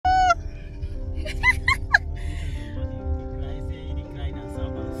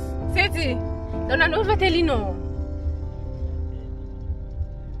Non va te no.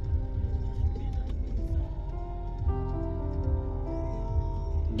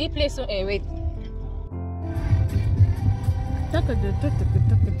 This place wait.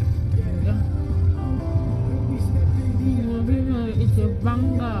 It's a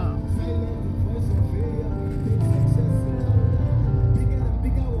banger.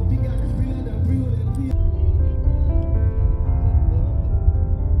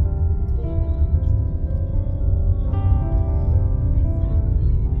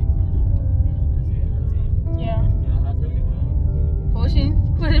 Yeah. Ocean,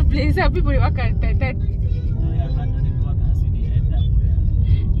 what a place. People work at that.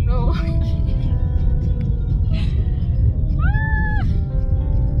 No.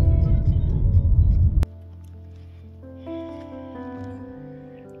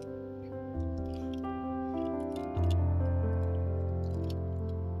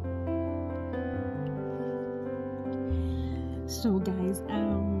 So guys,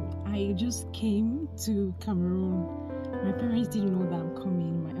 I just came to Cameroon. My parents didn't know that I'm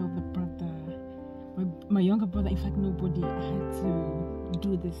coming. My elder brother, my younger brother, in fact nobody. I had to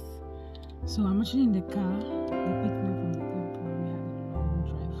do this. So I'm actually in the car. They picked me up from the airport. We had a long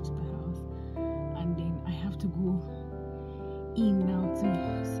drive to the house, and then I have to go in now to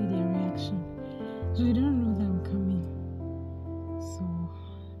see their reaction. So they don't know that I'm coming. So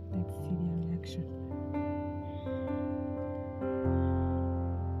let's see their reaction.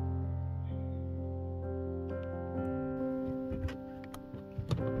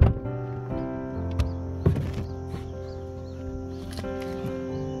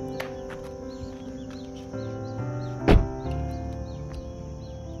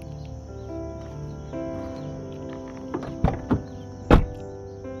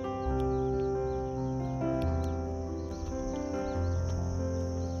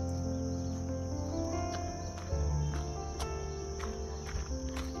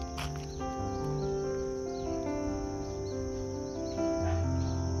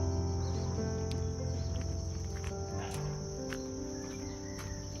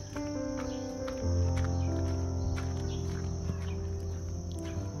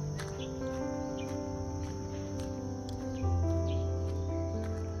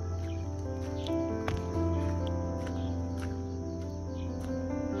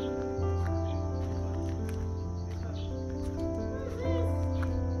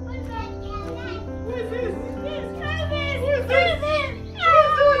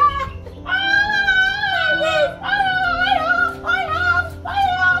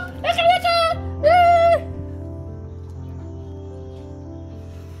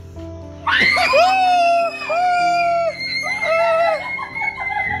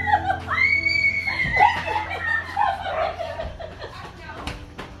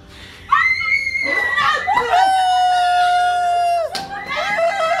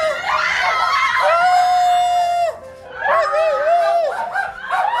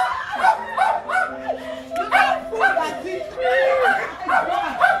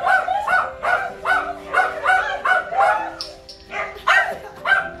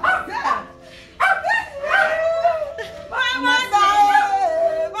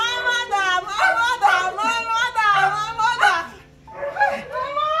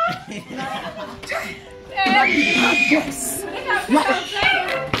 Yes.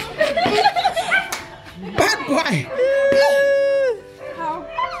 Bad boy. How?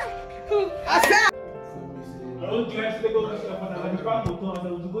 I said.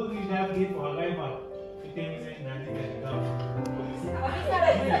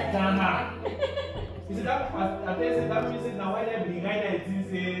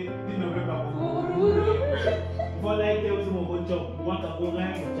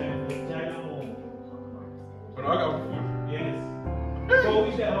 Yes. So we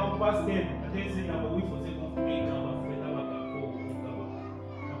shall have past them. I think say number we for say go to make our friend our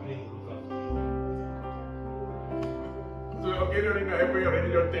so okay, you know every already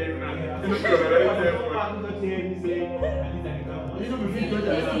don't tell you now. You know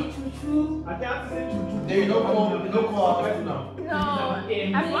I can't say choo-choo. They don't come out now. No,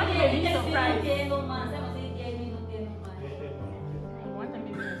 I want to be surprised.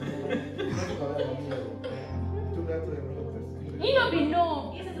 He no be no.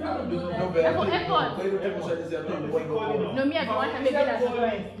 Airport. No, me I go want to make that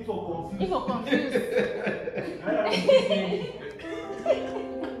surprise. If you confused.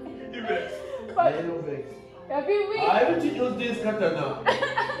 Everything those days scatter now.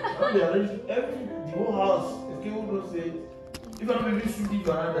 The whole house is capable to say, if I don't be shooting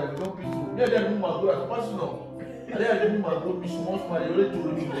veranda, we don't be so. Yeah, they're doing my good as personal. And they're doing my good, be small, they already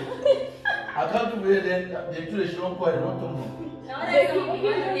told me. I can't do it. Then they do the show quite a lot of me.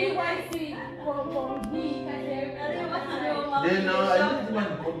 Then now I need the man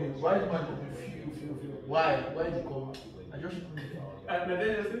to call me. Why the man to be feel? Why? Why did he call me? I just should me. And then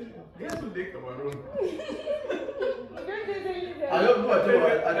you say, guess who take Cameroon? I don't know. I tell you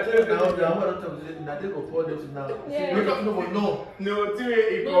now. I don't tell you now. They go call them now. No. No, till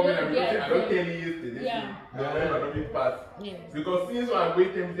he come in and I don't tell you yesterday. Yeah. November no be pass. Yes. Because since I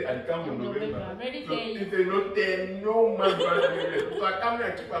wait them say I come in November. So it's a no tell no man brother. So I come here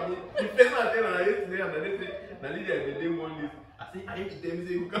and keep me. The first one I tell her yesterday and they say, Nalidi I dey want this. I say I hate them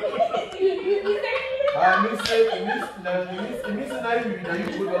say you come. I miss now you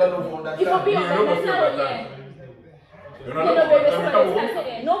put all of on that. It will be on the next level, yeah. You know,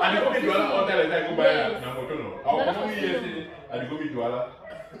 and the go meet Douala all time like I go buy na motor no. I go meet yesterday and go meet Douala.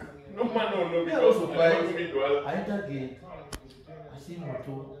 No man no because I go meet Douala. I enter gate. I see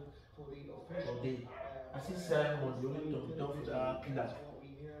motor. Okay. I see Simon. You need to talk to the pillar.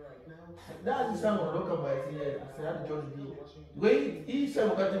 That's the Simon. Look at my here. I said, "How did George do?" When he said,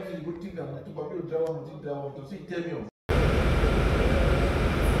 "We got to be good thing. I'm to probably drive to see tell me."